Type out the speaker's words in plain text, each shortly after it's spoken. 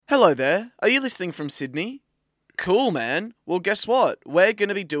Hello there. Are you listening from Sydney? Cool, man. Well, guess what? We're going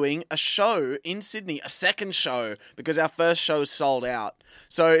to be doing a show in Sydney, a second show, because our first show is sold out.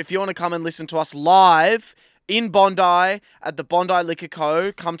 So if you want to come and listen to us live in Bondi at the Bondi Liquor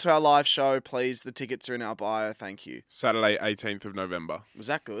Co., come to our live show, please. The tickets are in our bio. Thank you. Saturday, 18th of November. Was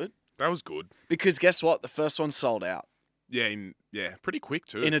that good? That was good. Because guess what? The first one sold out Yeah, pretty quick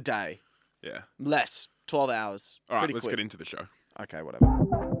too. in a day. Yeah. Less. 12 hours. All right, Pretty let's quick. get into the show. Okay, whatever.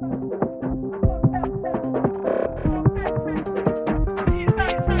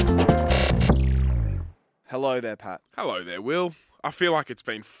 Hello there, Pat. Hello there, Will. I feel like it's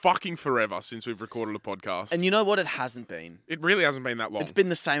been fucking forever since we've recorded a podcast. And you know what? It hasn't been. It really hasn't been that long. It's been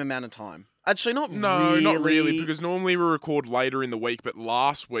the same amount of time. Actually, not No, really. not really, because normally we record later in the week, but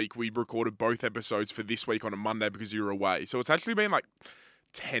last week we recorded both episodes for this week on a Monday because you were away. So it's actually been like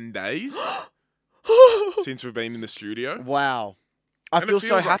 10 days since we've been in the studio. Wow. I And it feel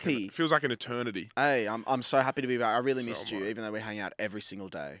so feels like happy. it feels like an eternity. Hey, I'm so happy to be back. I really So missed am you, I. even though we hang out every single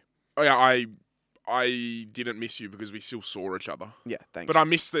day. Oh yeah, I didn't miss you because we still saw each other. Yeah, thanks. But I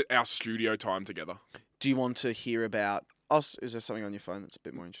missed our studio time together. Do you want to hear about... Oh, is there something on your phone that's a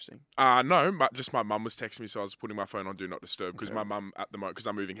bit more interesting? No, just my mum was texting me, so I was putting my phone on Do Not Disturb because Okay. my mum at the moment, because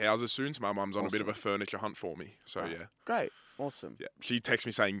I'm moving houses soon, so my mum's on a bit of Awesome. a furniture hunt for me. So Right. yeah, Great. Awesome. yeah. She texted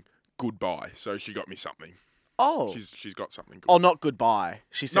me saying goodbye, so she got me something. Oh. She's got something good. Oh, not goodbye.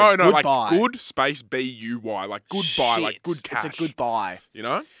 She said no, goodbye. like good space BUY, like goodbye, like Shit. good cash. It's a goodbye. You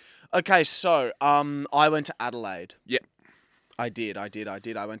know? Okay, so I went to Adelaide. Yep. I did. I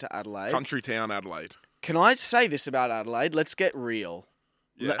went to Adelaide. Country town Adelaide. Can I say this about Adelaide? Let's get real.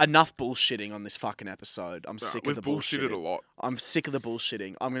 Yeah. Enough bullshitting on this fucking episode. I'm sick We've of the bullshitted bullshitting. a lot. I'm sick of the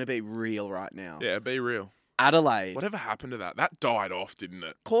bullshitting. I'm going to be real right now. Yeah, be real. Adelaide. Whatever happened to that? That died off, didn't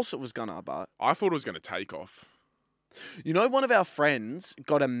it? Of course it was gonna, but... I thought it was going to take off. You know, one of our friends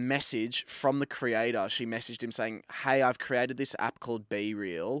got a message from the creator. She messaged him saying, hey, I've created this app called Be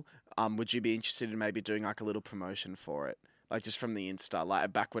Real. Would you be interested in maybe doing like a little promotion for it? Like just from the Insta,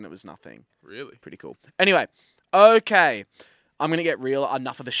 like back when it was nothing. Really? Pretty cool. Anyway, okay. I'm going to get real.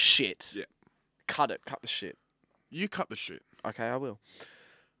 Enough of the shit. Yeah. Cut it. Cut the shit. You cut the shit. Okay, I will.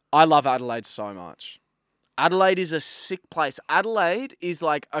 I love Adelaide so much. Adelaide is a sick place. Adelaide is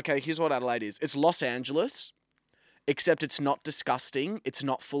like, okay, here's what Adelaide is. It's Los Angeles, except it's not disgusting. It's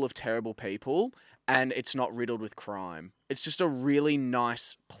not full of terrible people, and it's not riddled with crime. It's just a really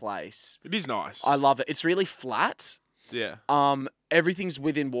nice place. It is nice. I love it. It's really flat. Yeah. Everything's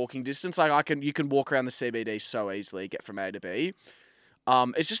within walking distance. Like you can walk around the CBD so easily, get from A to B.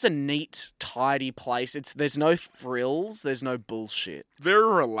 It's just a neat, tidy place. There's no frills, there's no bullshit. Very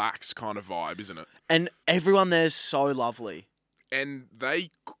relaxed kind of vibe, isn't it? And everyone there's so lovely. And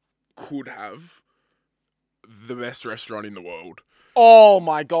they could have the best restaurant in the world. Oh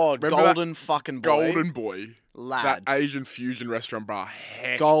my god, Remember that Golden fucking boy. Golden Boy. lad. That Asian fusion restaurant bar.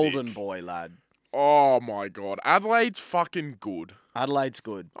 Hectic. Golden boy, lad. Oh my god. Adelaide's fucking good. Adelaide's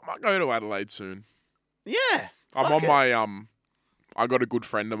good. I might go to Adelaide soon. Yeah. I'm fuck on it. my I got a good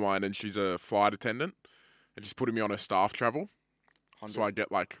friend of mine and she's a flight attendant. And she's putting me on her staff travel. So I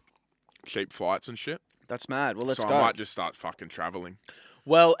get like cheap flights and shit. That's mad. Well, let's so go. I might just start fucking traveling.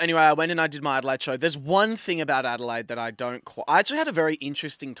 Well, anyway, I went and I did my Adelaide show. There's one thing about Adelaide that I don't quite... I actually had a very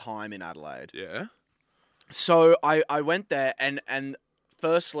interesting time in Adelaide. Yeah. So I went there and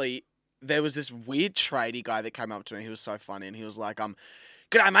firstly, there was this weird tradie guy that came up to me. He was so funny and he was like,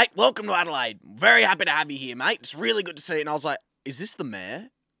 "G'day, mate. Welcome to Adelaide. Very happy to have you here, mate. It's really good to see you." And I was like, "Is this the mayor?"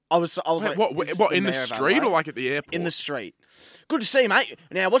 I was Wait, like, what "Is this in the mayor of street Adelaide?" or like at the airport? In the street. "Good to see you, mate.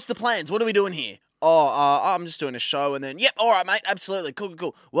 Now, what's the plans? What are we doing here?" "Oh, I'm just doing a show." And then, "Yep, all right, mate. Absolutely.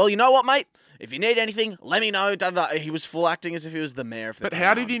 Cool. Well, you know what, mate? If you need anything, let me know." He was full acting as if he was the mayor of the But town.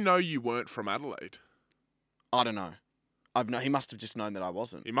 how did he know you weren't from Adelaide? I don't know. He must have just known that I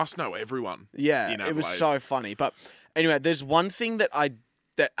wasn't. He must know everyone. Yeah, in it was Adelaide. so funny. But anyway, there's one thing that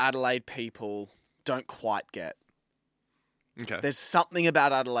Adelaide people don't quite get. Okay. There's something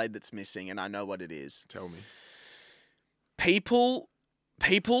about Adelaide that's missing, and I know what it is. Tell me. People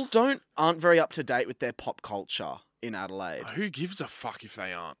aren't very up to date with their pop culture in Adelaide. Who gives a fuck if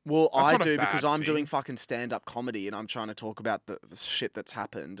they aren't? Well, That's I not a do bad because I'm thing. doing fucking stand-up comedy and I'm trying to talk about the shit that's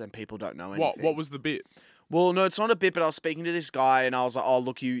happened and people don't know anything. What was the bit? Well, no, it's not a bit, but I was speaking to this guy and I was like, "Oh,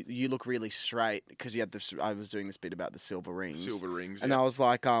 look, you look really straight," because I was doing this bit about the silver rings. Silver rings. And yeah. I was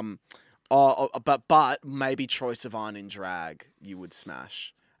like, but maybe Troye Sivan in drag you would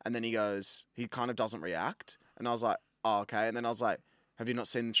smash. And then he kind of doesn't react. And I was like, "Oh, okay." And then I was like, "Have you not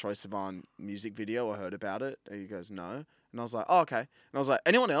seen the Troye Sivan music video or heard about it?" And he goes, "No." And I was like, "Oh, okay." And I was like,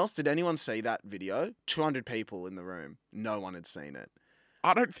 "Anyone else? Did anyone see that video?" 200 people in the room. No one had seen it.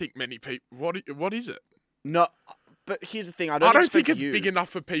 I don't think many people. What is it? No, but here's the thing. I I don't don't expect think it's you. big enough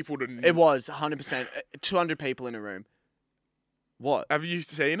for people to. It was 100%. 200 people in a room. What? Have you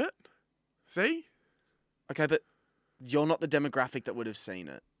seen it? See? Okay, but you're not the demographic that would have seen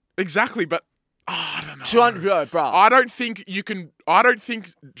it. Exactly, but I don't know. 200, bro. I don't think you can. I don't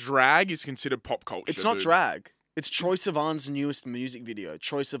think drag is considered pop culture. It's not dude. drag. It's Troye Sivan's newest music video.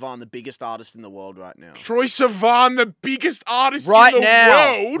 Troye Sivan, the biggest artist in the world right now. Troye Sivan, the biggest artist Right in the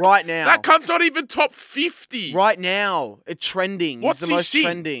now. world. Right now. That cunt's not even top 50. Right now. It's trending. What's He's the he most sing?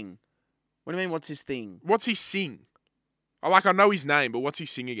 trending. What do you mean, what's his thing? What's he sing? I know his name, but what's he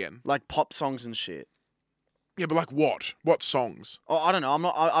sing again? Like pop songs and shit. Yeah, but like what? What songs? Oh, I don't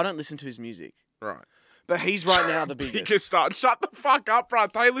know. I don't listen to his music. Right. But he's right now the biggest. Biggest star. Shut the fuck up, bro.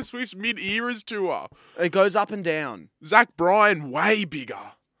 Taylor Swift's mid-eras tour. It goes up and down. Zach Bryan, way bigger.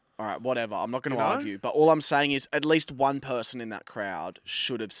 All right, whatever. I'm not going to You know? argue. But all I'm saying is at least one person in that crowd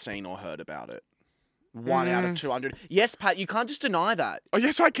should have seen or heard about it. 1 out of 200. Yes, Pat, you can't just deny that. Oh,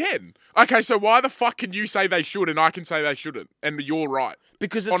 yes, I can. Okay, so why the fuck can you say they should and I can say they shouldn't? And you're right.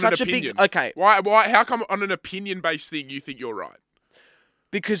 Because it's On an such a big... opinion. Okay, Why, how come on an opinion-based thing you think you're right?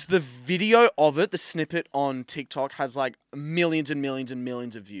 because the video of it, the snippet on TikTok, has like millions and millions and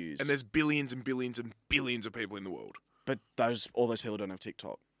millions of views. And there's billions and billions and billions of people in the world. But all those people don't have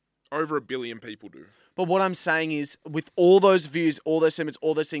TikTok. Over 1 billion people do. But what I'm saying is, with all those views, all those snippets,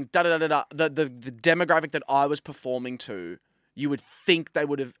 all those things, the demographic that I was performing to, you would think they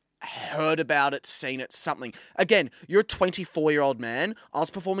would have heard about it, seen it, something. Again, you're a 24-year-old man. I was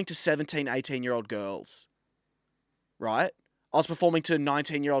performing to 17, 18-year-old girls. Right? I was performing to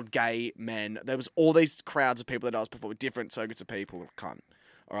 19-year-old gay men. There was all these crowds of people that I was performing, different circuits of people, cunt.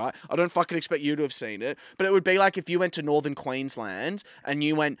 All right? I don't fucking expect you to have seen it, but it would be like if you went to Northern Queensland and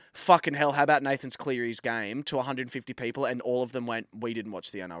you went, fucking hell, how about Nathan's Cleary's game to 150 people and all of them went, we didn't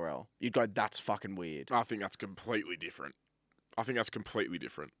watch the NRL. You'd go, that's fucking weird. I think that's completely different.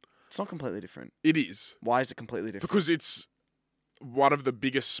 It's not completely different. It is. Why is it completely different? Because it's one of the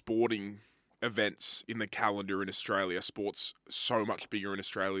biggest sporting events in the calendar in Australia. Sport's so much bigger in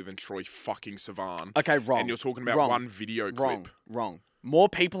Australia than Troye fucking Sivan. Okay, wrong. And you're talking about Wrong. one video clip. Wrong. More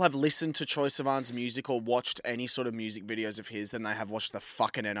people have listened to Troye Sivan's music or watched any sort of music videos of his than they have watched the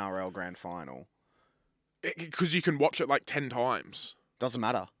fucking NRL Grand Final. Because you can watch it like 10 times. Doesn't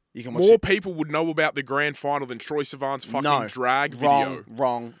matter. You can watch More it. people would know about the grand final than Troye Sivan's fucking drag video.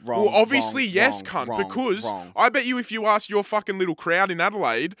 Wrong. Well, obviously, wrong, yes, wrong, cunt. wrong, Because wrong. I bet you if you ask your fucking little crowd in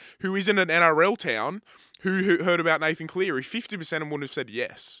Adelaide, who isn't an NRL town, who heard about Nathan Cleary, 50% of them would have said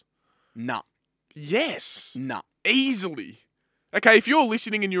yes. Nah. Yes. Nah. Easily. Okay, if you're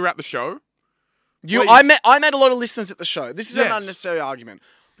listening and you're at the show, You, please. I met a lot of listeners at the show. This is an Yes. unnecessary argument.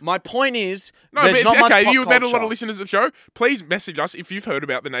 My point is, No, there's but not much okay, pop you met a lot culture. of listeners at the show. Please message us if you've heard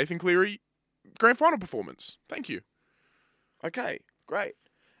about the Nathan Cleary grand final performance. Thank you. Okay, great.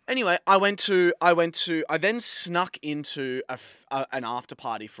 Anyway, I then snuck into an after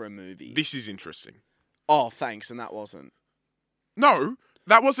party for a movie. This is interesting. Oh, thanks, and that wasn't. No,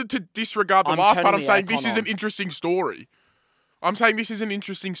 that wasn't to disregard the I'm last turning part. I'm the saying this aircon is on. an interesting story. I'm saying this is an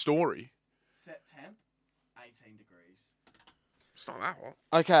interesting story. Set temp, 18 degrees. It's not that hot.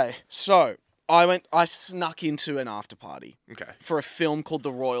 Okay, so I snuck into an after party Okay. for a film called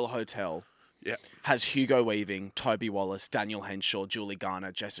The Royal Hotel. Yeah. Has Hugo Weaving, Toby Wallace, Daniel Henshaw, Julie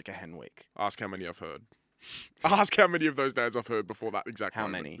Garner, Jessica Henwick. Ask how many I've heard. Ask how many of those names I've heard before that exact How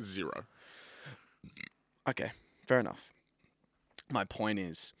moment. many? 0. Okay, fair enough. My point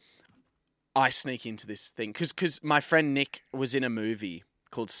is, I sneak into this thing because my friend Nick was in a movie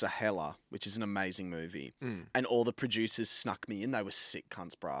called Sahela, which is an amazing movie, and all the producers snuck me in. They were sick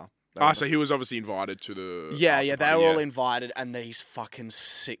cunts, brah. They were So he was obviously invited to the yeah, after they party, were all invited, and these fucking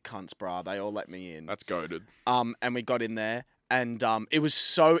sick cunts, brah. They all let me in. That's goated. And we got in there, and it was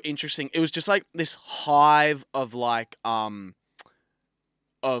so interesting. It was just like this hive of like of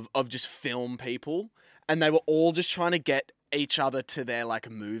just film people, and they were all just trying to get each other to their like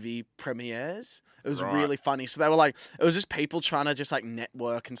movie premieres. It was Right. really funny. So they were like, it was just people trying to just like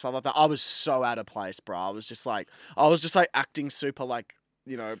network and stuff like that. I was so out of place, bro. I was just like acting super like,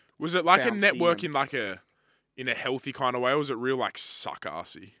 you know. Was it like a bouncy network and- in a healthy kind of way, or was it real like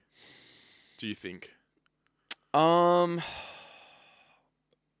suck-assy? Do you think?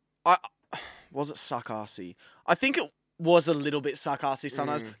 I was it suck-assy? I think it was a little bit suck-assy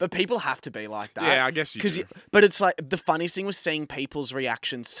sometimes, but people have to be like that. Yeah, I guess you do. But it's like the funniest thing was seeing people's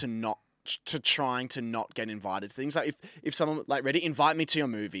reactions to not to trying to not get invited to things. Like if someone like ready, invite me to your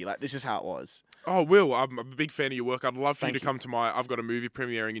movie. Like this is how it was. Oh, Will, I'm a big fan of your work. I'd love for you Thank to you. come to I've got a movie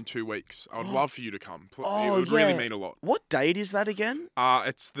premiering in 2 weeks. I would love for you to come. It Oh, would really yeah. mean a lot. What date is that again?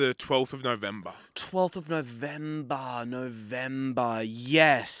 It's the 12th of November. 12th of November. November.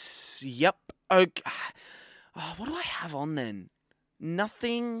 Yes. Yep. Okay. Oh, what do I have on then?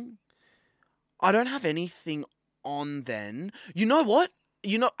 Nothing. I don't have anything on then. You know what?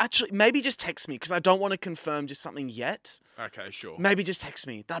 Actually, maybe just text me because I don't want to confirm just something yet. Okay, sure. Maybe just text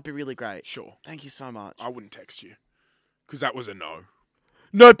me. That'd be really great. Sure. Thank you so much. I wouldn't text you because that was a no.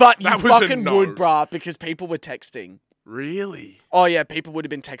 No, but you That was a fucking no. would, bruh, because people were texting. Really? Oh, yeah, people would have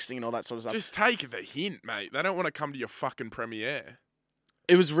been texting and all that sort of stuff. Just take the hint, mate. They don't want to come to your fucking premiere.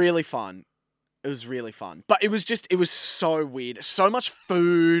 It was really fun. It was really fun. But it was so weird. So much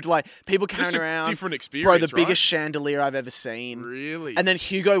food, like people carrying Just a around. different experience, Bro, the right? biggest chandelier I've ever seen. Really? And then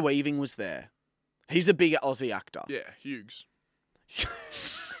Hugo Weaving was there. He's a big Aussie actor. yeah, Hughes.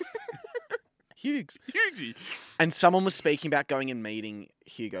 Hughes. Hughesy. And someone was speaking about going and meeting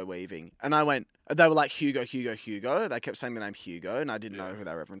Hugo Weaving. And I went, they were like, Hugo. They kept saying the name Hugo, and I didn't know who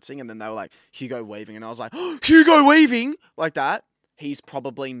they were referencing. And then they were like, Hugo Weaving. And I was like, oh, Hugo Weaving! Like that. He's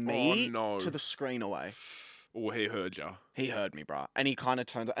probably me no. to the screen away. Or he heard ya. He heard me, bruh. And he kind of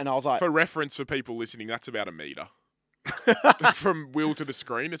turns, and I was like, For reference for people listening, that's about a metre. From Will to the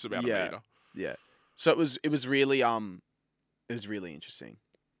screen, it's about a Yeah. metre. yeah. So it was really interesting.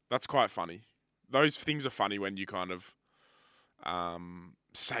 That's quite funny. Those things are funny when you kind of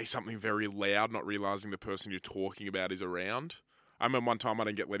say something very loud, not realising the person you're talking about is around. I remember one time I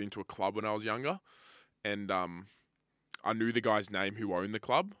didn't get let into a club when I was younger, and I knew the guy's name who owned the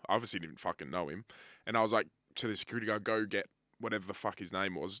club. I obviously didn't fucking know him. And I was like to the security guy, go get whatever the fuck his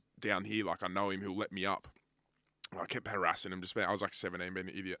name was down here. Like, I know him, he'll let me up. I kept harassing him. I was like 17, being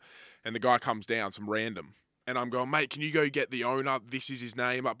an idiot. And the guy comes down, some random. And I'm going, mate, can you go get the owner? This is his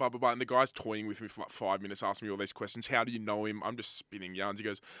name, blah, blah, blah. And the guy's toying with me for like 5 minutes, asking me all these questions. How do you know him? I'm just spinning yarns. He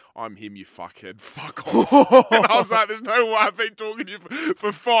goes, I'm him, you fuckhead. Fuck off. And I was like, there's no way I've been talking to you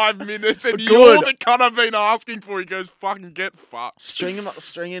for 5 minutes and you're the cunt I've been asking for. He goes, fucking get fucked. Stringing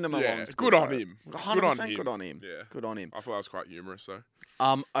him along. Yeah, is good on bro. him. 100% Good on him. good on him. Yeah. Good on him. I thought that was quite humorous,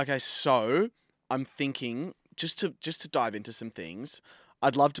 though. Okay, so I'm thinking just to dive into some things.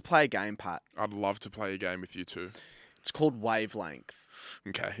 I'd love to play a game, Pat. I'd love to play a game with you too. It's called Wavelength.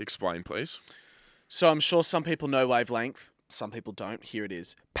 Okay, explain, please. So I'm sure some people know Wavelength. Some people don't. Here it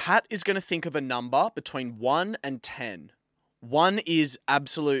is. Pat is going to think of a number between 1 and 10. 1 is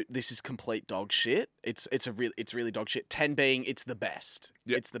absolute. This is complete dog shit. It's really dog shit. 10 being it's the best.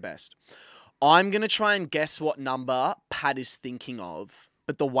 Yep. It's the best. I'm going to try and guess what number Pat is thinking of.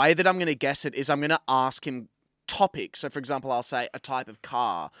 But the way that I'm going to guess it is I'm going to ask him topics. So, for example, I'll say a type of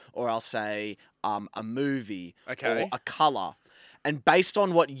car, or I'll say a movie, Okay. or a color. And based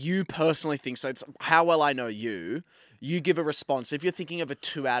on what you personally think, so it's how well I know you, you give a response. If you're thinking of a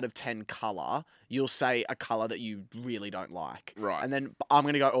 2 out of 10 color, you'll say a color that you really don't like. Right. And then I'm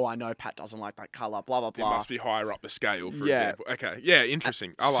going to go, oh, I know Pat doesn't like that color, blah, blah, It blah. must be higher up the scale, for Yeah. example. Okay, yeah,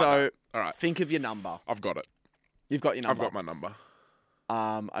 interesting. I like So that. All right, think of your number. I've got it. You've got your I've number. got my number.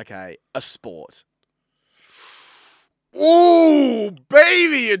 Okay. A sport. Ooh,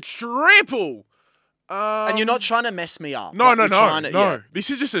 baby, a triple. And you're not trying to mess me up. No, Like, no, you're no, trying to- no. yeah. This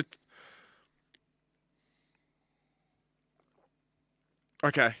is just a.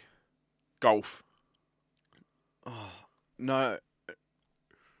 Okay, golf. No.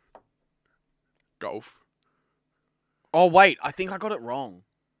 Golf. Oh, wait. I think I got it wrong.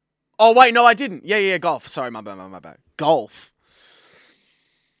 Oh, wait. No, I didn't. Yeah. Golf. Sorry, my bad. Golf.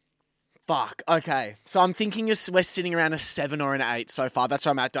 Fuck. Okay. So I'm thinking we're sitting around a 7 or an 8 so far. That's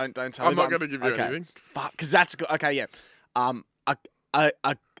where I'm at. Don't tell me. I'm not but going to give you okay. anything. Fuck. Because that's good. Okay, yeah.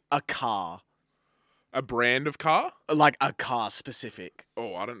 A car. A brand of car? Like a car specific.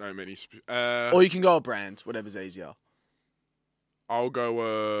 Oh, I don't know many. Or you can go a brand. Whatever's easier. I'll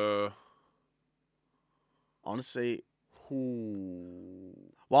go Honestly.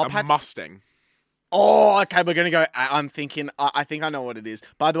 While a Pat's... Mustang. Oh, okay. We're gonna go. I'm thinking. I think I know what it is.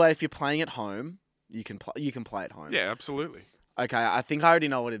 By the way, if you're playing at home, you can play at home. Yeah, absolutely. Okay. I think I already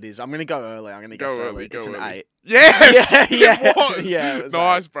know what it is. I'm gonna go early. I'm gonna guess early. It's an 8. Yes! Yeah. It was! Yeah, it was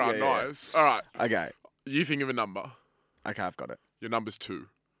nice, 8. bro. Yeah. Nice. All right. Okay. You think of a number. Okay. I've got it. Your number's 2.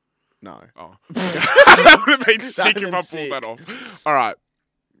 No. Oh. That would have been sick would've if been I pulled sick. that off. All right.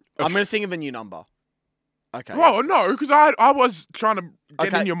 I'm gonna think of a new number. Okay. Well, no, because I was trying to get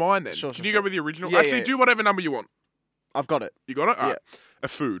Okay. in your mind then. Sure, Can sure, you sure. go with the original? Yeah, Actually, yeah. do whatever number you want. I've got it. You got it? All Yeah. right. A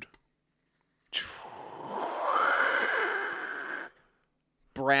food.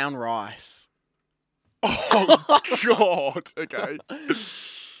 brown rice. Oh, God. Okay.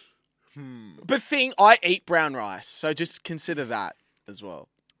 But I eat brown rice, so just consider that as well.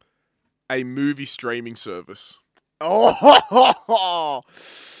 A movie streaming service. Oh,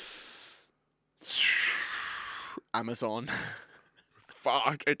 Amazon.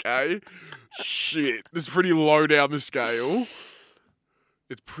 Fuck, okay. Shit. It's pretty low down the scale.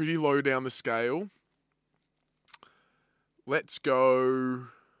 It's pretty low down the scale. Let's go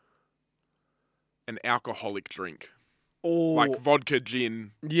an alcoholic drink. Oh, Like vodka,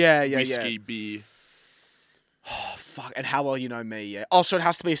 gin, yeah, whiskey, yeah. beer. Oh, fuck. And how well you know me, yeah. Oh, so it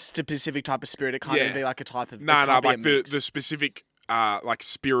has to be a specific type of spirit. It can't Yeah. even be like a type of... No, it can't be a like mix. the specific like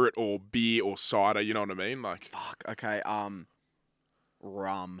spirit or beer or cider, you know what I mean? Like Fuck, okay,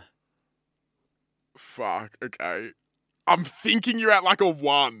 rum. fuck, okay. I'm thinking you're at like a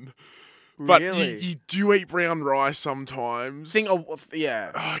 1. But Really? you do eat brown rice sometimes.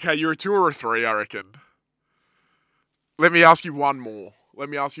 Yeah. Okay, you're a 2 or a 3, I reckon. Let me ask you one more.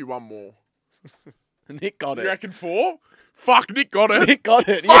 Nick got You it. reckon 4? Fuck, Nick got it. Nick got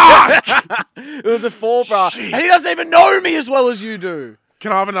it. Fuck! Yeah. It was a 4, bro. Shit. And he doesn't even know me as well as you do.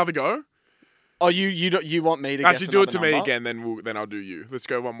 Can I have another go? Oh, you want me to guess Actually, do it to another me number? again, then I'll do you. Let's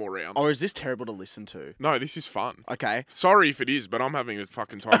go one more round. Or is this terrible to listen to? No, this is fun. Okay. Sorry if it is, but I'm having a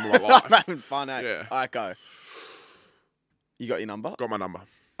fucking time of my I'm life. having fun, eh? Yeah. All right, go. You got your number? Got my number.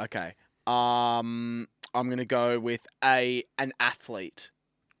 Okay. I'm gonna go with an athlete.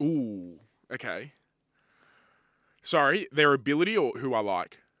 Ooh, okay. Sorry, their ability or who I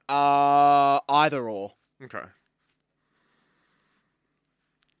like? Either or. Okay.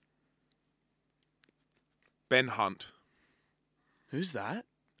 Ben Hunt. Who's that?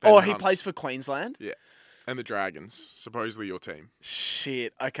 Ben He Hunt. plays for Queensland? Yeah. And the Dragons, supposedly your team.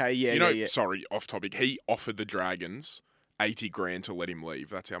 Shit. Okay, yeah, You know, yeah. sorry, off topic. He offered the Dragons 80 grand to let him leave.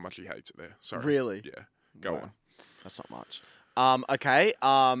 That's how much he hates it there. Sorry. Really? Yeah. Go Wow. on. That's not much. Okay.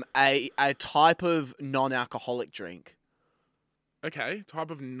 A type of non-alcoholic drink. Okay,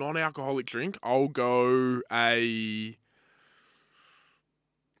 type of non-alcoholic drink. I'll go a...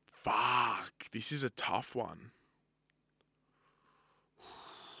 Fuck, this is a tough one.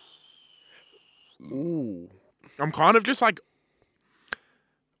 Ooh. I'm kind of just like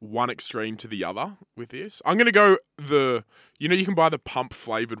one extreme to the other with this. I'm going to go you can buy the pump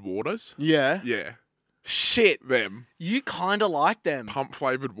flavored waters. Yeah. Yeah, Shit. them. You kind of like them. Pump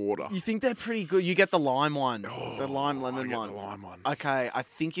flavored water. You think they're pretty good. You get the lime one. The lime I lemon get one. the lime one. Okay, I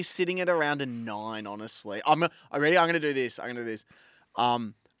think you're sitting at around a 9, honestly. I'm ready. I'm going to do this.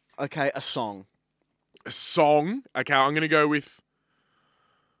 Okay, a song. A song. Okay, I'm going to go with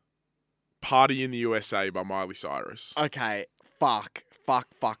Party in the USA by Miley Cyrus. Okay, fuck. I'm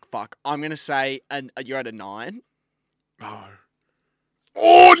going to say you're at a 9. No.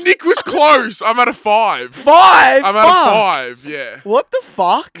 Oh, Nick was close. I'm at a 5. 5? I'm at a 5, yeah. What the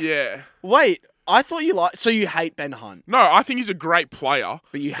fuck? Yeah. Wait, I thought so you hate Ben Hunt, No, I think he's a great player.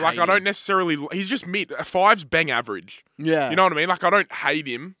 but you hate Like, I him. don't necessarily... He's just mid. A 5's bang average. Yeah. You know what I mean? Like, I don't hate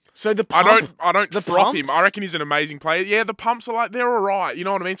him. So the I pump, don't the froth him. pumps? I reckon he's an amazing player. Yeah, the pumps are like, they're all right. You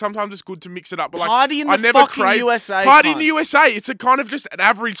know what I mean? Sometimes it's good to mix it up. But like, Party in I the never fucking crave... USA. Party in cunt. the USA. It's a kind of just an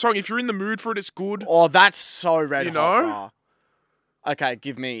average song. If you're in the mood for it, it's good. Oh, that's so red You hot. know? Bro. Okay,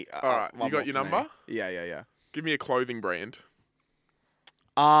 give me. All right, one you got more your for me. number? Yeah. Give me a clothing brand.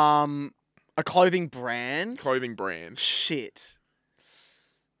 A clothing brand. Clothing brand. Shit.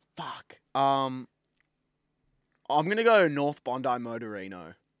 Fuck. I'm gonna go North Bondi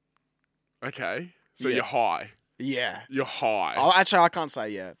Motorino. Okay. So Yeah. you're high. Yeah. You're high. Oh, actually, I can't say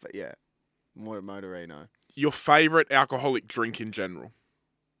yeah, but yeah, Motorino. Your favourite alcoholic drink in general?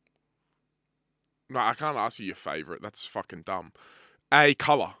 No, I can't ask you your favourite. That's fucking dumb. A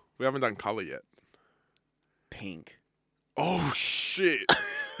colour. We haven't done colour yet. Pink. Oh, shit.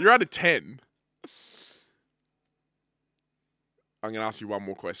 You're at a 10. I'm going to ask you one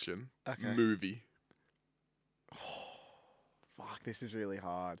more question. Okay. Movie. Fuck, this is really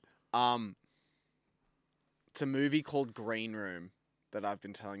hard. It's a movie called Green Room that I've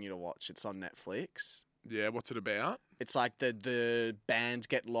been telling you to watch. It's on Netflix. Yeah, what's it about? It's like the band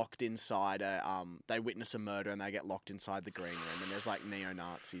get locked inside they witness a murder and they get locked inside the green room and there's like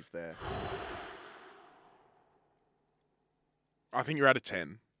neo-Nazis there. I think you're at a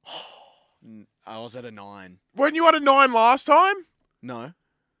 10. I was at a 9. Weren't you at a 9 last time? No.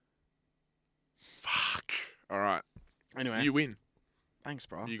 Fuck. All right. Anyway, You win. thanks,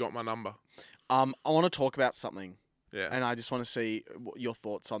 bro. You got my number. I want to talk about something. Yeah. And I just want to see your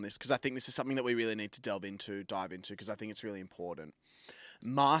thoughts on this because I think this is something that we really need to dive into because I think it's really important.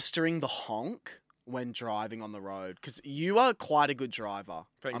 Mastering the honk when driving on the road because you are quite a good driver.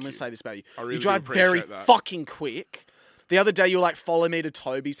 Thank I'm going you. to say this about you. I really You do drive very appreciate that. fucking quick. The other day, you were like, follow me to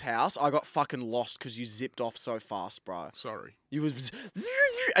Toby's house. I got fucking lost because you zipped off so fast, bro. Sorry. You was,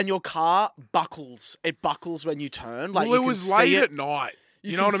 and your car buckles. It buckles when you turn. Like Well, you it can was see late it. at night.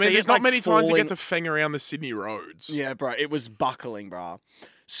 You know can what I see mean? it, There's not like, many times you falling. get to fang around the Sydney roads. Yeah, bro. It was buckling, bro.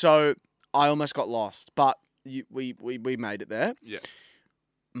 So I almost got lost, but we made it there. Yeah.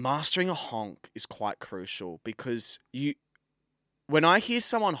 Mastering a honk is quite crucial because when I hear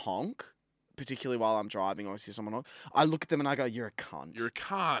someone honk, particularly while I'm driving, or I see someone honk, I look at them and I go, "You're a cunt." You're a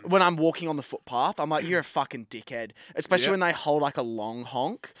cunt. When I'm walking on the footpath, I'm like, "You're a fucking dickhead." Especially Yep. when they hold like a long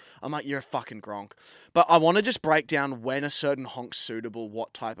honk, I'm like, "You're a fucking gronk." But I want to just break down when a certain honk's suitable,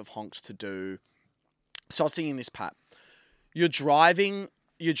 what type of honks to do. So I was thinking this, Pat. You're driving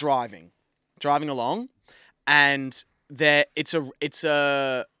along, and it's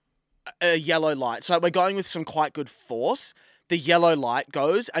a yellow light. So we're going with some quite good force. The yellow light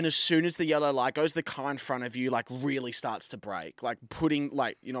goes, and as soon as the yellow light goes, the car in front of you like really starts to brake, like putting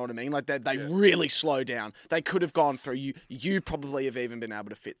like, you know what I mean? Like they really slow down. They could have gone through you. You probably have even been able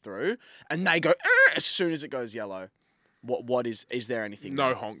to fit through, and they go as soon as it goes yellow. What is there anything? No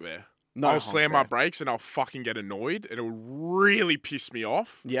there? honk there. No I'll honk slam there. my brakes and I'll fucking get annoyed. It'll really piss me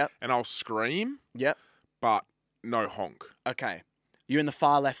off. Yep. And I'll scream, Yep. but no honk. Okay. You're in the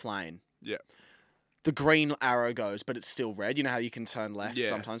far left lane. Yeah. The green arrow goes, but it's still red. You know how you can turn left Yeah.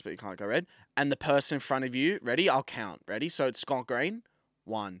 sometimes, but you can't go red. And the person in front of you, ready? I'll count. Ready? So it's gone green.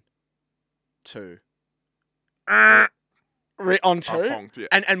 1, 2. On I've 2. honked, yeah.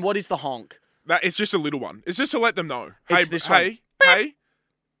 And what is the honk? It's just a little one. It's just to let them know. It's Hey, this one. hey,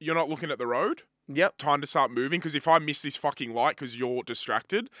 you're not looking at the road? Yep. Time to start moving, because if I miss this fucking light because you're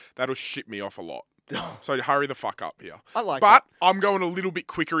distracted, that'll shit me off a lot. So hurry the fuck up here. I like But I'm going a little bit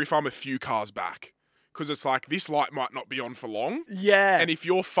quicker if I'm a few cars back. Because it's like, this light might not be on for long. that. Yeah. And if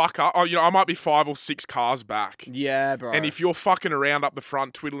you're I might be 5 or 6 cars back. Yeah, bro. And if you're fucking around up the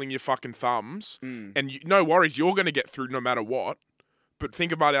front, twiddling your fucking thumbs, Mm. and no worries, you're going to get through no matter what. But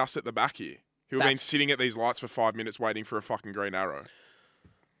think about us at the back here, who have been That's- sitting at these lights for 5 minutes waiting for a fucking green arrow.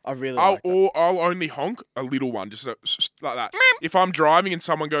 I really I'll like that. I'll only honk a little one, just like that. If I'm driving and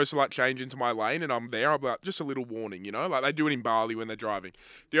someone goes to like change into my lane and I'm there, I'll be like, just a little warning, you know? Like they do it in Bali when they're driving.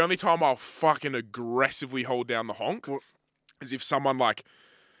 The only time I'll fucking aggressively hold down the honk is if someone like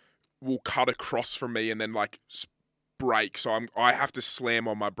will cut across from me and then like brake, so I have to slam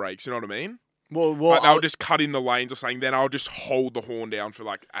on my brakes. You know what I mean? Well, Like they'll just cut in the lanes or something. Then I'll just hold the horn down for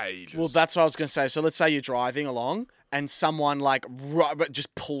like ages. well, that's what I was going to say. So let's say you're driving along and someone like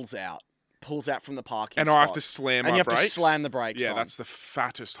just pulls out from the parking and spot. I have to slam and my you have brakes. to slam the brakes Yeah, on. that's the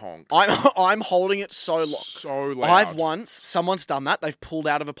fattest honk. I'm holding it so long. So loud. I've once, someone's done that. They've pulled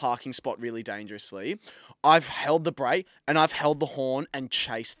out of a parking spot really dangerously. I've held the brake and I've held the horn and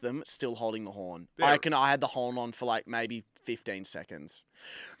chased them, still holding the horn. Yeah. I reckon I had the horn on for like maybe 15 seconds.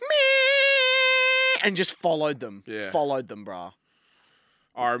 And just followed them. Yeah. Followed them, bruh.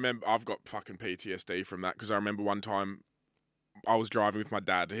 I remember I've got fucking PTSD from that because I remember one time I was driving with my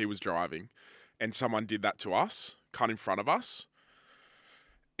dad. He was driving, and someone did that to us, cut in front of us.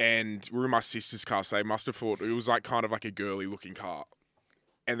 And we were in my sister's car, so they must have thought it was like kind of like a girly looking car.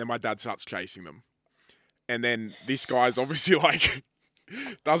 And then my dad starts chasing them. And then this guy's obviously like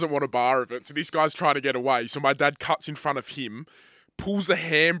doesn't want a bar of it. So this guy's trying to get away. So my dad cuts in front of him, pulls the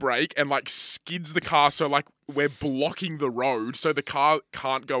handbrake and like skids the car, so like we're blocking the road so the car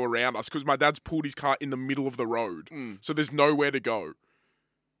can't go around us because my dad's pulled his car in the middle of the road. So there's nowhere to go.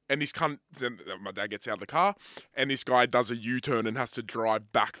 And this cunt, then my dad gets out of the car and this guy does a U-turn and has to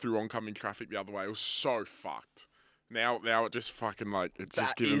drive back through oncoming traffic the other way. It was so fucked. Now it just fucking like, it's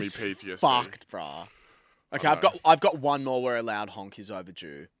just giving me PTSD. Fucked, bruh. Okay, I've got one more where a loud honk is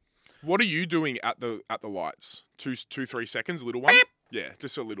overdue. What are you doing at the lights? 2-3 seconds, a little one? Yeah,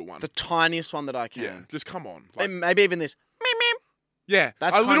 just a little one. The tiniest one that I can. Yeah, just come on. And maybe even this. Yeah,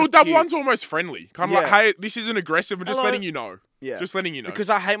 That's a kind little of double cute. one's almost friendly. Kind of like, Yeah. hey, this isn't aggressive. I'm just Hello. letting you know. Yeah. Just letting you know. Because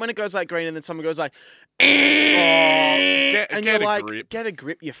I hate when it goes like green and then someone goes like, get and a you're like, grip. get a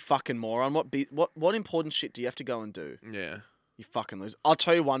grip, you fucking moron. What important shit do you have to go and do? Yeah. You fucking lose. I'll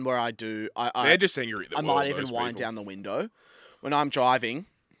tell you one where I do. They're just angry at the I world, might even those wind people. down the window when I'm driving.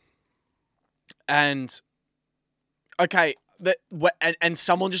 And okay, and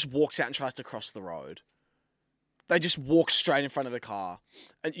someone just walks out and tries to cross the road. They just walk straight in front of the car,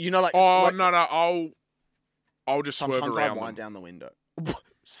 and you know, like Oh, like, no, I'll just swerve sometimes I around wind them. down the window,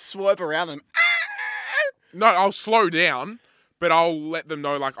 swerve around them. No, I'll slow down, But I'll let them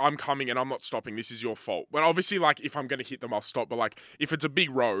know, like, I'm coming and I'm not stopping. This is your fault. But obviously, like, if I'm going to hit them, I'll stop. But, like, if it's a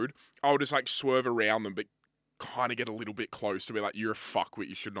big road, I'll just, like, swerve around them, but kind of get a little bit close to be like, you're a fuckwit.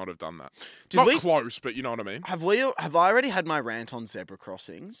 You should not have done that. Not close, but you know what I mean? Have I already had my rant on zebra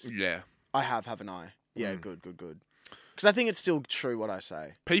crossings? Yeah. I have, haven't I? Yeah, good. Because I think it's still true what I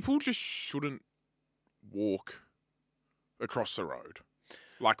say. People just shouldn't walk across the road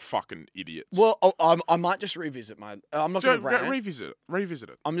like fucking idiots. Well, I might just revisit my... I'm not going to rant. Revisit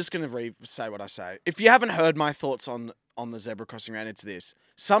it. I'm just going to say what I say. If you haven't heard my thoughts on the zebra crossing rant, it's this.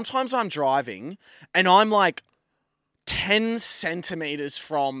 Sometimes I'm driving and I'm like 10 centimeters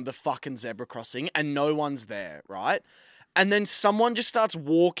from the fucking zebra crossing and no one's there, right? And then someone just starts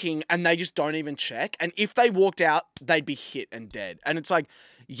walking and they just don't even check. And if they walked out, they'd be hit and dead. And it's like,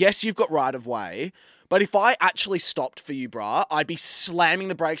 yes, you've got right of way. But if I actually stopped for you, brah, I'd be slamming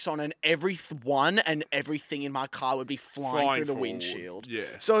the brakes on and everything in my car would be flying through the forward. windshield. Yeah.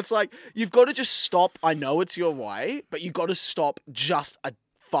 So it's like, you've got to just stop. I know it's your way, but you've got to stop just a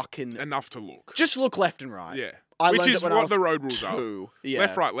fucking... Enough to look. Just look left and right. Yeah. I Which learned is it when I what was the road rules 2. are. Yeah.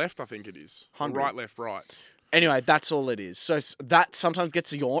 Left, right, left, I think it is. Or 100. right, left, right. Anyway, that's all it is. So that sometimes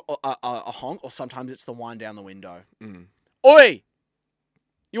gets a yawn, a honk, or sometimes it's the wind down the window. Mm. Oi!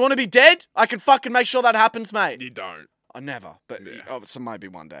 You want to be dead? I can fucking make sure that happens, mate. You don't. I never, but so maybe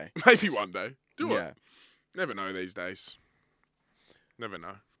one day. Maybe one day. Do Yeah. it. Never know these days. Never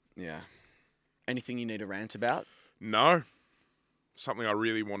know. Yeah. Anything you need to rant about? No. Something I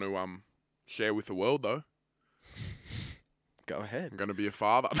really want to share with the world, though. Go ahead. I'm going to be a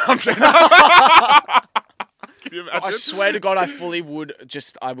father. No, I'm joking. Can you imagine? I swear to God, I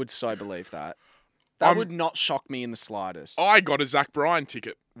would so believe that. That would not shock me in the slightest. I got a Zach Bryan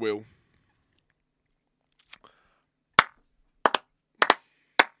ticket, Will.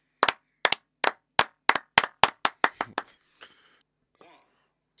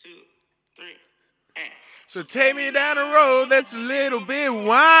 So take me down a road that's a little bit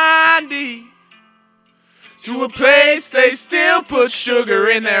windy, to a place they still put sugar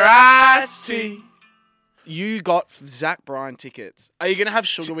in their iced tea. You got Zach Bryan tickets. Are you going to have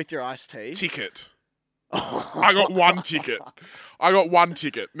sugar with your iced tea? Ticket. I got one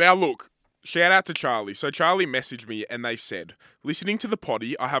ticket. Now look, shout out to Charlie. So Charlie messaged me and they said, listening to the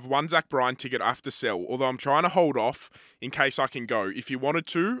potty, I have one Zach Bryan ticket I have to sell, although I'm trying to hold off in case I can go. If you wanted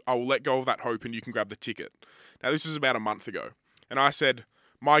to, I will let go of that hope and you can grab the ticket. Now this was about a month ago. And I said,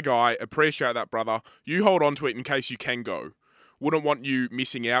 my guy, appreciate that, brother. You hold on to it in case you can go. Wouldn't want you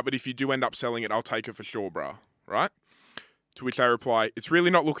missing out, but if you do end up selling it, I'll take it for sure, bruh. Right? To which they reply, it's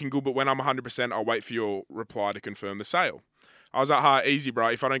really not looking good, but when I'm 100%, I'll wait for your reply to confirm the sale. I was like, easy, bro.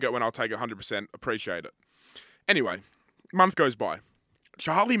 If I don't get one, I'll take it 100%. Appreciate it. Anyway, month goes by.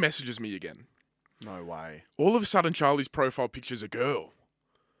 Charlie messages me again. No way. All of a sudden, Charlie's profile picture's a girl.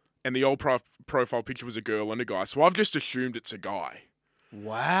 And the old profile picture was a girl and a guy. So I've just assumed it's a guy.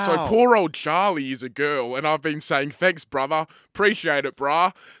 Wow. So poor old Charlie is a girl, and I've been saying, thanks, brother. Appreciate it,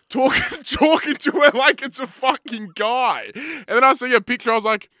 brah. Talking to her like it's a fucking guy. And then I see a picture, I was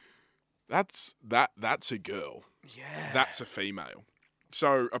like, that's a girl. Yeah. That's a female.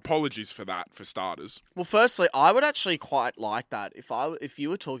 So apologies for that, for starters. Well, firstly, I would actually quite like that. If you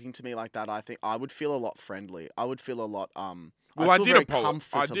were talking to me like that, I think I would feel a lot friendly. I would feel a lot Well, I did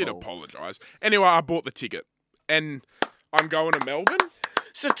apologise. Anyway, I bought the ticket, and I'm going to Melbourne.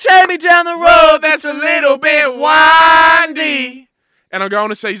 So take me down the road that's a little bit windy. And I'm going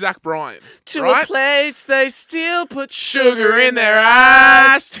to see Zach Bryan. To right? a place they still put sugar in their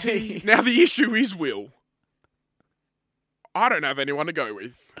iced tea. Now, the issue is, Will, I don't have anyone to go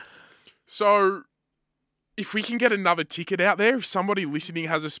with. So, if we can get another ticket out there, if somebody listening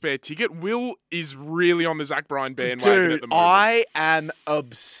has a spare ticket, Will is really on the Zach Bryan bandwagon at the moment. I am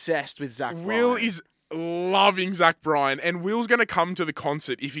obsessed with Zach Bryan. Will is loving Zach Bryan, and Will's going to come to the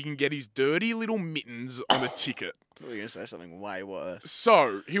concert if he can get his dirty little mittens on a ticket. We're going to say something way worse.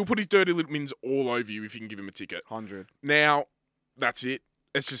 So, he'll put his dirty little mittens all over you if you can give him a ticket. 100. Now, that's it.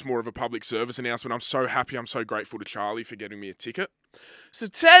 It's just more of a public service announcement. I'm so happy. I'm so grateful to Charlie for getting me a ticket. So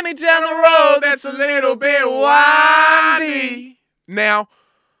take me down the road that's a little bit windy. Now,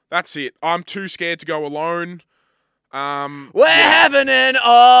 that's it. I'm too scared to go alone. We're having an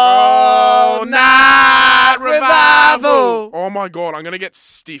all-night revival. Oh my God, I'm going to get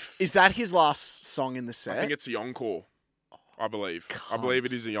stiff. Is that his last song in the set? I think it's the encore. I believe. Cunt. I believe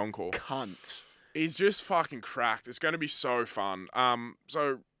it is the encore. Cunt. He's just fucking cracked. It's going to be so fun.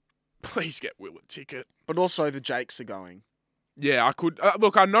 So please get Will a ticket. But also the Jakes are going. Yeah, I could.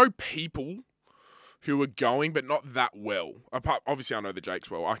 Look, I know people who are going, but not that well. Obviously, I know the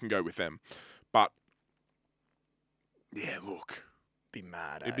Jakes well. I can go with them. But Yeah, look. Be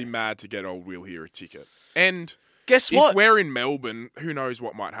mad. It'd be mad to get old Will here a ticket. And Guess if what? we're in Melbourne, who knows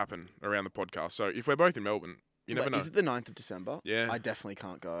what might happen around the podcast. So if we're both in Melbourne, you never know. Is it the 9th of December? Yeah. I definitely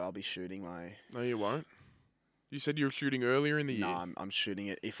can't go. I'll be shooting my... No, you won't. You said you were shooting earlier in the year. No, I'm shooting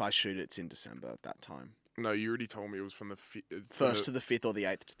it. If I shoot it, it's in December at that time. No, you already told me it was from the 1st to the 5th or the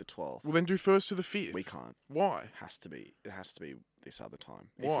 8th to the 12th. Well, then do 1st to the 5th. We can't. Why? It has to be this other time.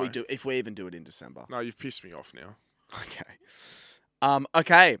 Why? If we even do it in December. No, you've pissed me off now. Okay.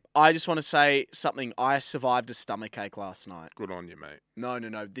 Okay. I just want to say something. I survived a stomachache last night. Good on you, mate. No.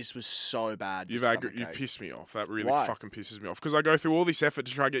 This was so bad. You've pissed me off. That really Why? fucking pisses me off. Because I go through all this effort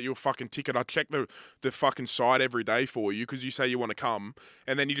to try to get you a fucking ticket. I check the fucking site every day for you because you say you want to come,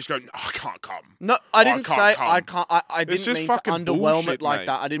 and then you just go, no, I can't come. No, I didn't can't say come. I can't. I It's didn't just mean to fucking underwhelm bullshit, it like mate.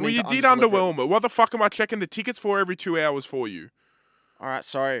 that. I didn't mean you to did under-deliver it. underwhelm it. What the fuck am I checking the tickets for every 2 hours for you? All right.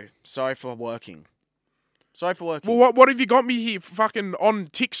 Sorry for working. Sorry for working. Well, what have you got me here fucking on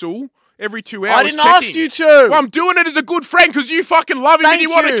Tixel every 2 hours I didn't checking? ask you to. Well, I'm doing it as a good friend because you fucking love him and you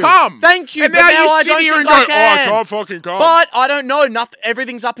want to come. Thank you. And but now now you I sit don't here and think go, I can. I can't fucking come. But I don't know. Nothing.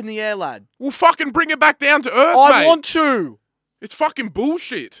 Everything's up in the air, lad. Well, fucking bring it back down to earth, I mate. want to. It's fucking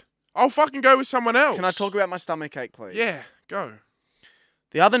bullshit. I'll fucking go with someone else. Can I talk about my stomachache, please? Yeah, go.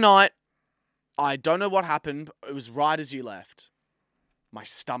 The other night, I don't know what happened. It was right as you left. My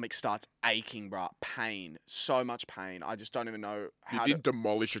stomach starts aching, bruh. Pain. So much pain. I just don't even know You how did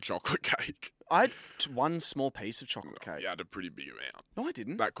demolish a chocolate cake. I had one small piece of chocolate cake. You had a pretty big amount. No, I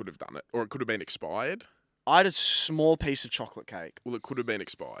didn't. That could have done it. Or it could have been expired. I had a small piece of chocolate cake. Well, it could have been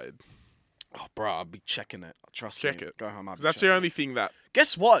expired. Oh, bro, I'll be checking it. Trust Check me. it. Go home. I'll be That's checking the it. only thing that...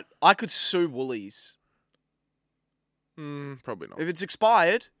 Guess what? I could sue Woolies. probably not. If it's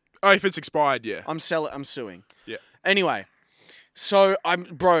expired, Oh, if it's expired, yeah. I'm suing. Yeah. Anyway, so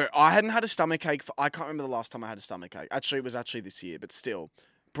I hadn't had a stomachache I can't remember the last time I had a stomachache. Actually, it was actually this year, but still.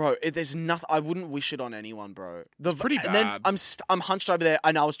 Bro, there's nothing. I wouldn't wish it on anyone, bro. It's pretty And then bad. I'm hunched over there,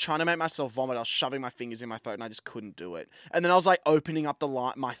 and I was trying to make myself vomit. I was shoving my fingers in my throat, and I just couldn't do it. And then I was like opening up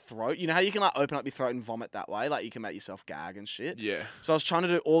my throat. You know how you can like open up your throat and vomit that way? Like you can make yourself gag and shit. Yeah. So I was trying to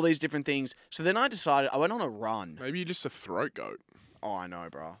do all these different things. So then I decided I went on a run. Maybe you're just a throat goat. Oh, I know,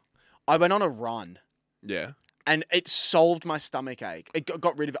 bro. I went on a run. Yeah. And it solved my stomach ache. It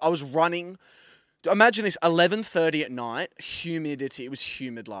got rid of it. I was running. Imagine this, 11:30 at night, humidity. It was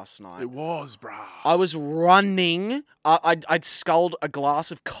humid last night. It was, bruh. I was running. I'd sculled a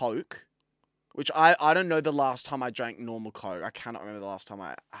glass of Coke, which I don't know the last time I drank normal Coke. I cannot remember the last time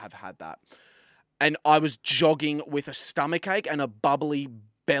I have had that. And I was jogging with a stomach ache and a bubbly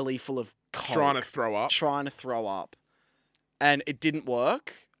belly full of Coke. Trying to throw up. Trying to throw up. And it didn't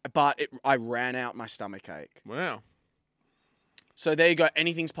work, but I ran out my stomach ache. Wow. So there you go.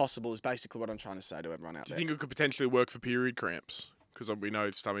 Anything's possible is basically what I'm trying to say to everyone out Do you there. think it could potentially work for period cramps? Because we know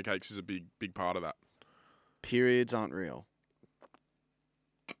stomach aches is a big part of that. Periods aren't real.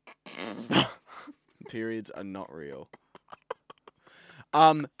 Periods are not real.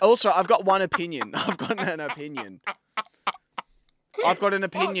 Also, I've got one opinion. I've got an opinion. Fuck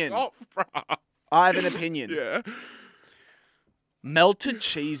off, bruh. I have an opinion. Yeah. Melted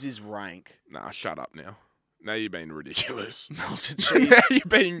cheese is rank. Nah, shut up now. Now you're being ridiculous. Melted cheese. Now you're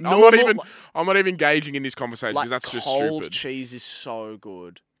being. Normal- I'm not even engaging in this conversation because Like that's just cold stupid. cheese is so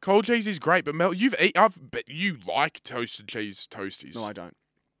good. Cold cheese is great, but bet you like toasted cheese toasties. No, I don't.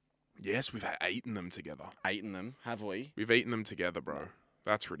 Yes, we've eaten them together. Eaten them, have we? We've eaten them together, bro.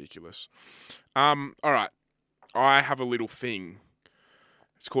 That's ridiculous. All right. I have a little thing.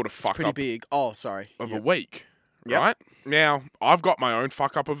 It's called a fuck Pretty up big. Oh, sorry. of a Yep. week. Yep. Right? Now, I've got my own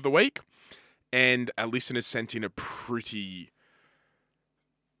fuck up of the week, and a listener sent in a pretty.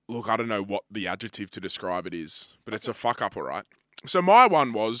 Look, I don't know what the adjective to describe it is, but it's a fuck up, all right? So, my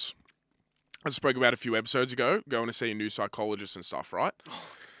one was, I spoke about a few episodes ago, going to see a new psychologist and stuff, right?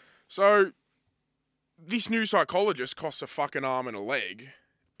 So, this new psychologist costs a fucking arm and a leg,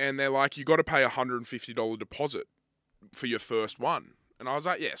 and they're like, you got to pay a $150 deposit for your first one. And I was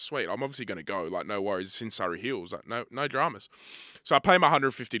like, yeah, sweet. I'm obviously going to go. Like, no worries. It's in Surrey Hills. Like, no dramas. So I pay my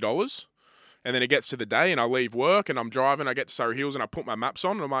 $150, and then it gets to the day, and I leave work, and I'm driving. I get to Surrey Hills, and I put my maps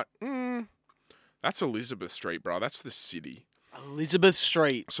on, and I'm like, that's Elizabeth Street, bro. That's the city. Elizabeth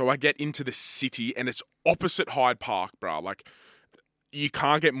Street. So I get into the city, and it's opposite Hyde Park, bro. Like, you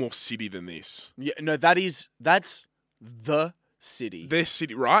can't get more city than this. Yeah, no, that's the city. Their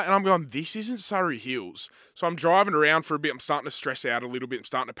city, right? And I'm going, this isn't Surrey Hills. So I'm driving around for a bit. I'm starting to stress out a little bit. I'm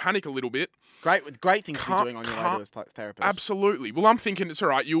starting to panic a little bit. Great things to be Can't- doing on your way can't- to a therapist. Absolutely. Well, I'm thinking it's all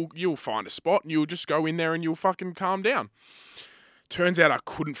right. You'll find a spot and you'll just go in there and you'll fucking calm down. Turns out I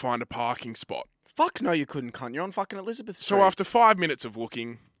couldn't find a parking spot. Fuck no, you couldn't, cunt. You're on fucking Elizabeth Street. So after 5 minutes of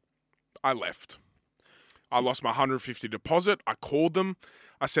looking, I left. I lost my 150 deposit. I called them.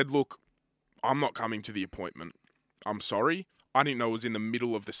 I said, look, I'm not coming to the appointment. I'm sorry. I didn't know it was in the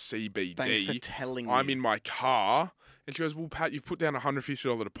middle of the CBD. Thanks for telling me. I'm in my car. And she goes, well, Pat, you've put down a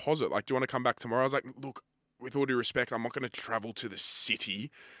 $150 deposit. Like, do you want to come back tomorrow? I was like, look, with all due respect, I'm not going to travel to the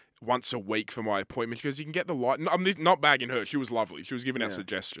city once a week for my appointment. She goes, you can get the light. I'm not bagging her. She was lovely. She was giving out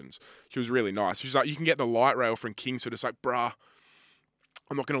suggestions. She was really nice. She's like, you can get the light rail from Kingsford. It's like, bruh,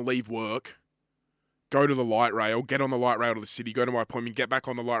 I'm not going to leave work. Go to the light rail, get on the light rail to the city, go to my appointment, get back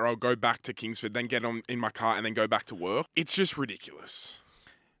on the light rail, go back to Kingsford, then get on in my car and then go back to work. It's just ridiculous.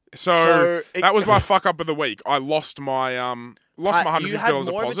 So that was my fuck up of the week. I lost my my $150 you had more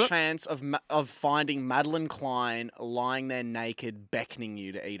deposit. of a chance of finding Madeline Klein lying there naked, beckoning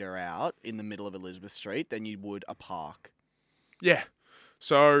you to eat her out in the middle of Elizabeth Street than you would a park. Yeah.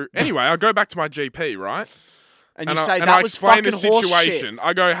 So anyway, I go back to my GP, right? And you say that was fucking the horseshit.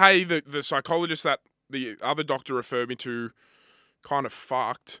 I go, hey, the psychologist that the other doctor referred me to kind of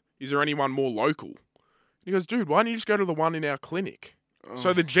fucked. Is there anyone more local? He goes, dude, why don't you just go to the one in our clinic?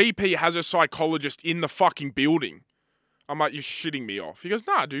 So the GP has a psychologist in the fucking building. I'm like, you're shitting me off. He goes,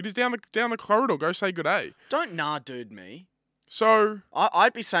 nah, dude, he's down the corridor. Go say good day. Don't nah dude me. So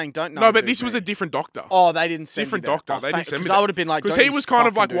I'd be saying don't nah. No, but dude this was me. a different doctor. Oh, they didn't send different you there. doctor. They didn't send me. Because I would have been like, because don't he was kind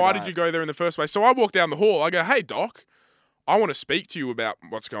of like, why that. did you go there in the first place? So I walk down the hall. I go, hey doc, I want to speak to you about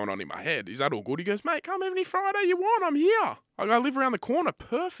what's going on in my head. Is that all good? He goes, mate, come any Friday you want. I'm here. I go, I live around the corner.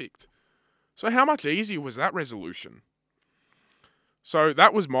 Perfect. So how much easier was that resolution? So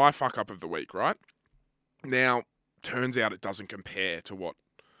that was my fuck up of the week, right? Now, turns out it doesn't compare to what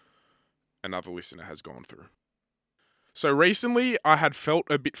another listener has gone through. So recently, I had felt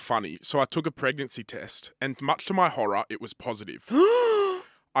a bit funny, so I took a pregnancy test, and much to my horror, it was positive.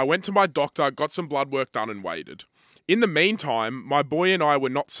 I went to my doctor, got some blood work done, and waited. In the meantime, my boy and I were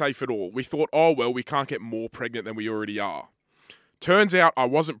not safe at all. We thought, oh, well, we can't get more pregnant than we already are. Turns out I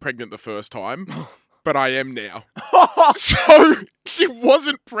wasn't pregnant the first time, but I am now. So she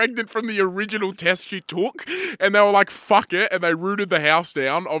wasn't pregnant from the original test she took, and they were like, fuck it, and they rooted the house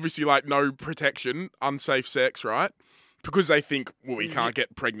down. Obviously, like, no protection, unsafe sex, right? Because they think, well, we can't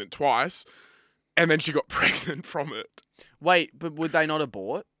get pregnant twice. And then she got pregnant from it. Wait, but would they not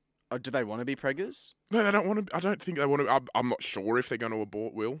abort? Or do they want to be preggers? No, they don't want to. I don't think they want to. I'm not sure if they're going to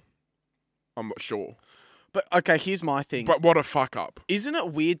abort, Will. I'm not sure. But, okay, here's my thing. But what a fuck up. Isn't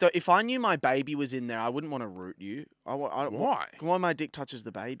it weird, though? If I knew my baby was in there, I wouldn't want to root you. Why? Why my dick touches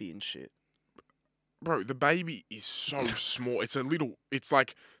the baby and shit? Bro, the baby is so small. It's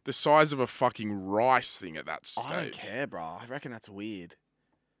like the size of a fucking rice thing at that stage. I don't care, bro. I reckon that's weird.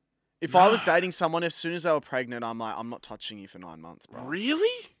 If I was dating someone, as soon as they were pregnant, I'm like, I'm not touching you for 9 months, bro.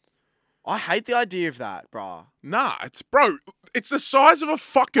 Really? I hate the idea of that, bro. Nah, it's the size of a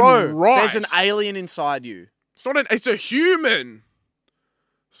fucking Bro, rice. there's an alien inside you. It's a human.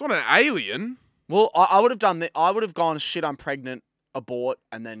 It's not an alien. Well, I would have done that. I would have gone, shit, I'm pregnant, abort,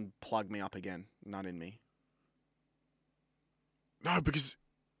 and then plug me up again. None in me. No, because...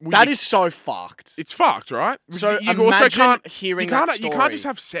 That is so fucked. It's fucked, right? So you imagine also can't, hearing you can't, that story. You can't just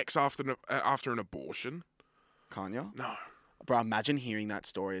have sex after an abortion. Can't you? No. Bro, imagine hearing that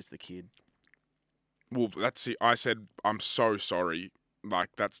story as the kid. Well, that's it. I said, I'm so sorry. Like,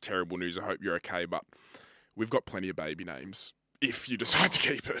 that's terrible news. I hope you're okay, but we've got plenty of baby names if you decide to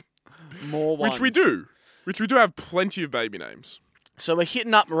keep it. More ones. Which we do. Which we do have plenty of baby names. So we're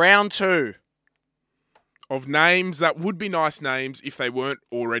hitting up round 2. Of names that would be nice names if they weren't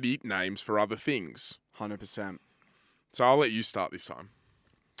already names for other things. 100%. So I'll let you start this time.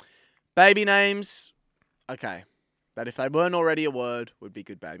 Baby names. Okay. That if they weren't already a word, would be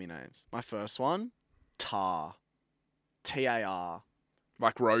good baby names. My first one, Tar. T-A-R.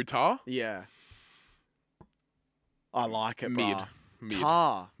 Like road tar? Yeah. I like it, Mid. Mid.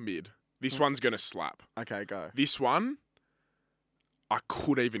 Tar. Mid. This one's going to slap. Okay, go. This one, I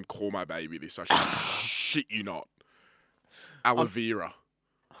could even call my baby this. I shit you not. Aloe vera.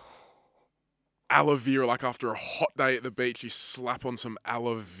 Aloe vera, like after a hot day at the beach, you slap on some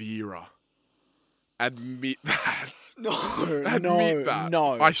aloe vera. Admit that. No, Admit that.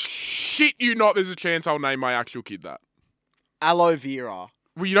 No. I shit you not, there's a chance I'll name my actual kid that. Aloe vera.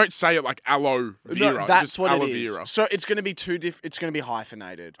 Well, you don't say it like aloe vera. No, that's just what aloe it is. vera. So it's going to be it's going to be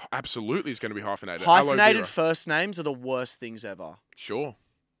hyphenated. Absolutely, it's going to be hyphenated. Hyphenated first names are the worst things ever. Sure.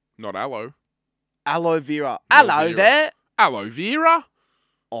 Not aloe. Aloe vera. Aloe Aloe vera. there. Aloe vera?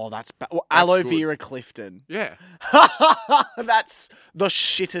 Oh, that's bad. That's Aloe good. vera Clifton. Yeah. That's the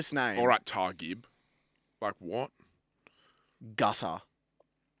shittest name. All right, Targib. Like what? Gutter.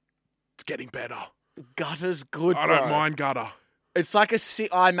 getting better. Gutter's good, I bro. don't mind Gutter. It's like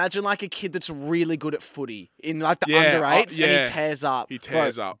I imagine like a kid that's really good at footy in like the Yeah, under 8s, and yeah. he tears up. He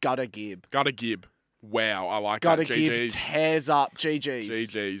tears Bro, up. Gutter Gibb. Gutter Gibb. Wow, I like Gutter that. Gibb GG's. tears up. GG's.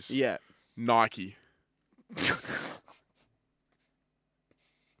 GG's. Yeah. Nike.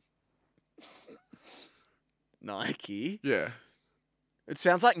 Nike. Yeah. It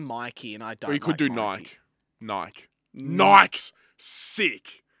sounds like Mikey, and I don't. Or you could like do Mikey. Nike. N- Nike's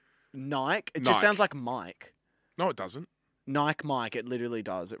sick. Nike. It just Nike. sounds like Mike. No, it doesn't. Nike Mike. It literally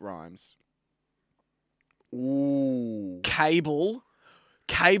does. It rhymes. Ooh. Cable.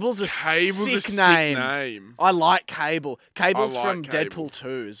 Cable's a Cable's sick a name. sick name. I like Cable. Cable's like from Cable. Deadpool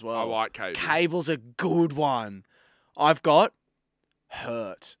 2 as well. I like Cable. Cable's a good one. I've got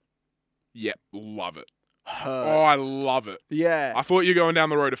Hurt. Yep, love it. Hurt. Oh, I love it. Yeah. I thought you were going down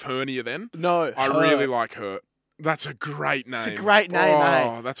the road of hernia then. No. I Hurt. really like Hurt. That's a great name. It's a great name,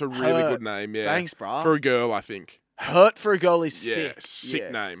 Oh, that's a really Hurt. good name, yeah. Thanks, bruh. For a girl, I think. Hurt for a girl is Yeah, sick. sick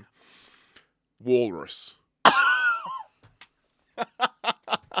Yeah. name. Walrus.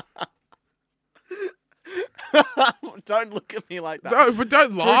 Don't look at me like that. No, but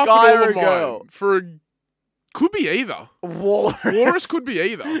don't a laugh guy at all or of a girl? mine. Could be either. Walrus. Walrus could be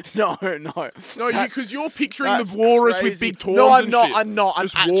either. No. No, That's- because you're picturing That's the walrus with crazy. big torns No, I'm and not. shit. I'm not. I'm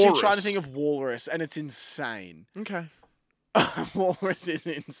Just actually walrus. trying to think of walrus, and it's insane. Okay, Walrus is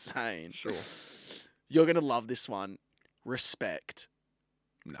insane. sure. You're gonna love this one. Respect.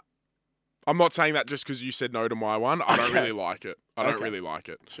 I'm not saying that just because you said no to my one. I don't Okay. really like it. I don't Okay. really like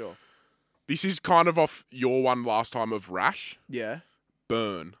it. Sure. This is kind of off your one last time of Rash. Yeah.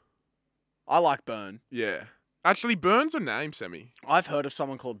 Burn. I like Burn. Yeah. Actually, Burn's a name, Semi. I've heard of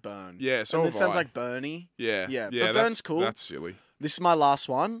someone called Burn. Yeah, so and have it sounds I. like Bernie. Yeah. Yeah, but that's, Burn's cool. That's silly. This is my last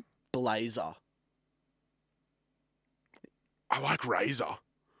one. Blazer. I like Razor.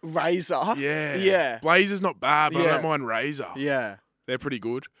 Razor. Yeah. Yeah. Blazer's not bad, but I Yeah. don't mind Razor. Yeah. They're pretty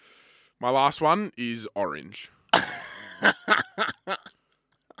good. My last one is Orange.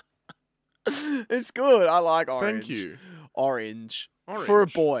 It's good. I like orange. Thank you. Orange. Orange. For a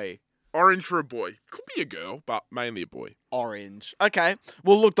boy. Orange for a boy. Could be a girl, but mainly a boy. Orange. Okay.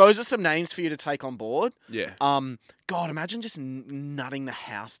 Well, look, those are some names for you to take on board. Yeah. God, imagine just nutting the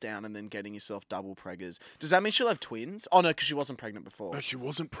house down and then getting yourself double preggers. Does that mean she'll have twins? Oh, no, because she wasn't pregnant before. No, she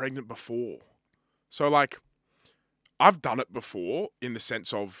wasn't pregnant before. So, like, I've done it before in the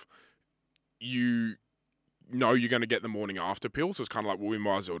sense of you know you're going to get the morning after pill. So it's kind of like, well, we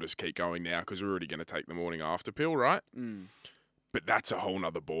might as well just keep going now because we're already going to take the morning after pill, right? Mm. But that's a whole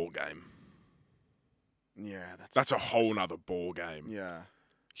nother ball game. Yeah, That's a whole nother ball game. Yeah.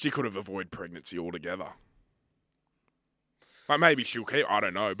 She could have avoided pregnancy altogether. Like maybe she'll keep, I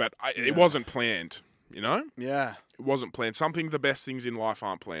don't know. But Yeah. it wasn't planned, you know? Yeah. It wasn't planned. The best things in life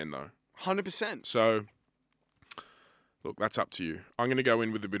aren't planned though. 100%. So, look, that's up to you. I'm going to go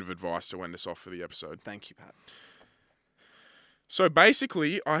in with a bit of advice to end us off for the episode. Thank you, Pat. So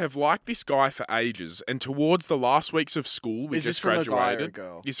basically, I have liked this guy for ages, and towards the last weeks of school, we Is this just from a graduated. guy or a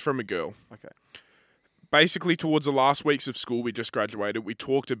girl? It's from a girl. Okay. Basically, towards the last weeks of school, we just graduated. We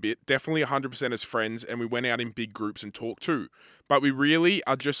talked a bit, definitely 100% as friends, and we went out in big groups and talked too. But we really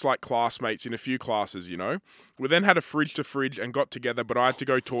are just like classmates in a few classes, you know? We then had a fridge to fridge and got together, but I had to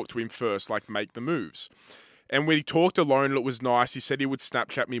go talk to him first, like make the moves. And we talked alone, it was nice. He said he would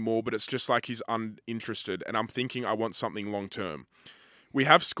Snapchat me more, but it's just like he's uninterested, and I'm thinking I want something long term. We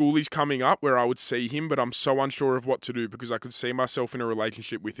have schoolies coming up where I would see him, but I'm so unsure of what to do because I could see myself in a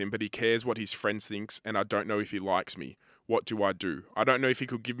relationship with him, but he cares what his friends thinks, and I don't know if he likes me. What do I do? I don't know if he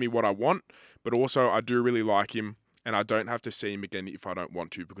could give me what I want, but also I do really like him, and I don't have to see him again if I don't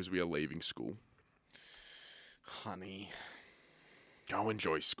want to because we are leaving school. Honey. Go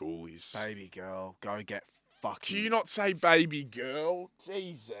enjoy schoolies. Baby girl. Go get fucking... Do you not say baby girl?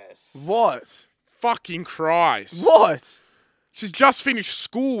 Jesus. What? Fucking Christ. What? She's just finished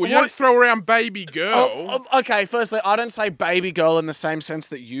school. You What? don't throw around baby girl. Okay, firstly, I don't say baby girl in the same sense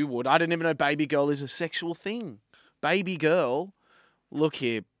that you would. I didn't even know baby girl is a sexual thing. Baby girl. Look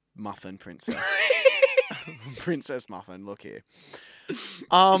here, muffin princess. Princess muffin, look here.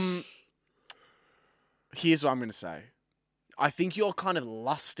 Here's what I'm going to say. I think you're kind of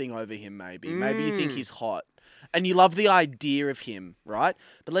lusting over him, maybe. Maybe you think he's hot. And you love the idea of him, right?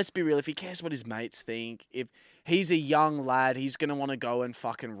 But let's be real. If he cares what his mates think, if he's a young lad, he's going to want to go and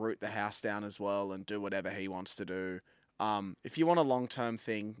fucking root the house down as well and do whatever he wants to do. If you want a long-term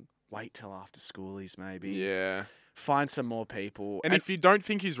thing, wait till after schoolies, maybe. Yeah. Find some more people. And if you don't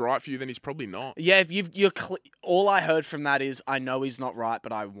think he's right for you, then he's probably not. Yeah, if you're all I heard from that is I know he's not right,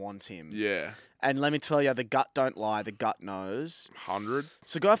 but I want him. Yeah. And let me tell you, the gut don't lie. The gut knows. 100.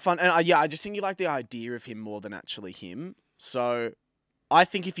 So go have fun. And I just think you like the idea of him more than actually him. So I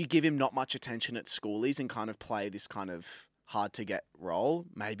think if you give him not much attention at schoolies and kind of play this kind of hard to get role,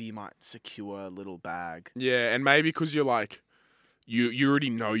 maybe you might secure a little bag. Yeah, and maybe because you're like, you already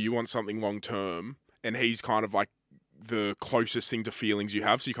know you want something long term, and he's kind of like the closest thing to feelings you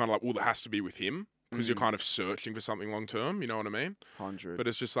have. So you're kind of like, well, it has to be with him. Because you're kind of searching for something long term, you know what I mean? 100. But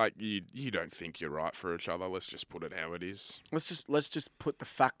it's just like you don't think you're right for each other. Let's just put it how it is. Let's just put the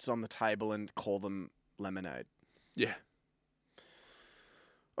facts on the table and call them lemonade. Yeah.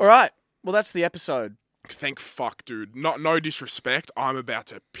 All right. Well, that's the episode. Thank fuck, dude. No disrespect. I'm about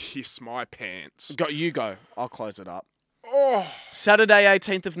to piss my pants. Go. I'll close it up. Oh. Saturday,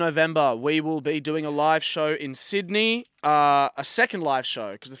 18th of November, we will be doing a live show in Sydney. A second live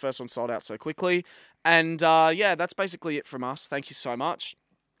show, because the first one sold out so quickly. And that's basically it from us. Thank you so much.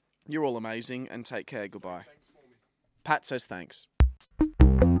 You're all amazing, and take care. Goodbye. Pat says thanks.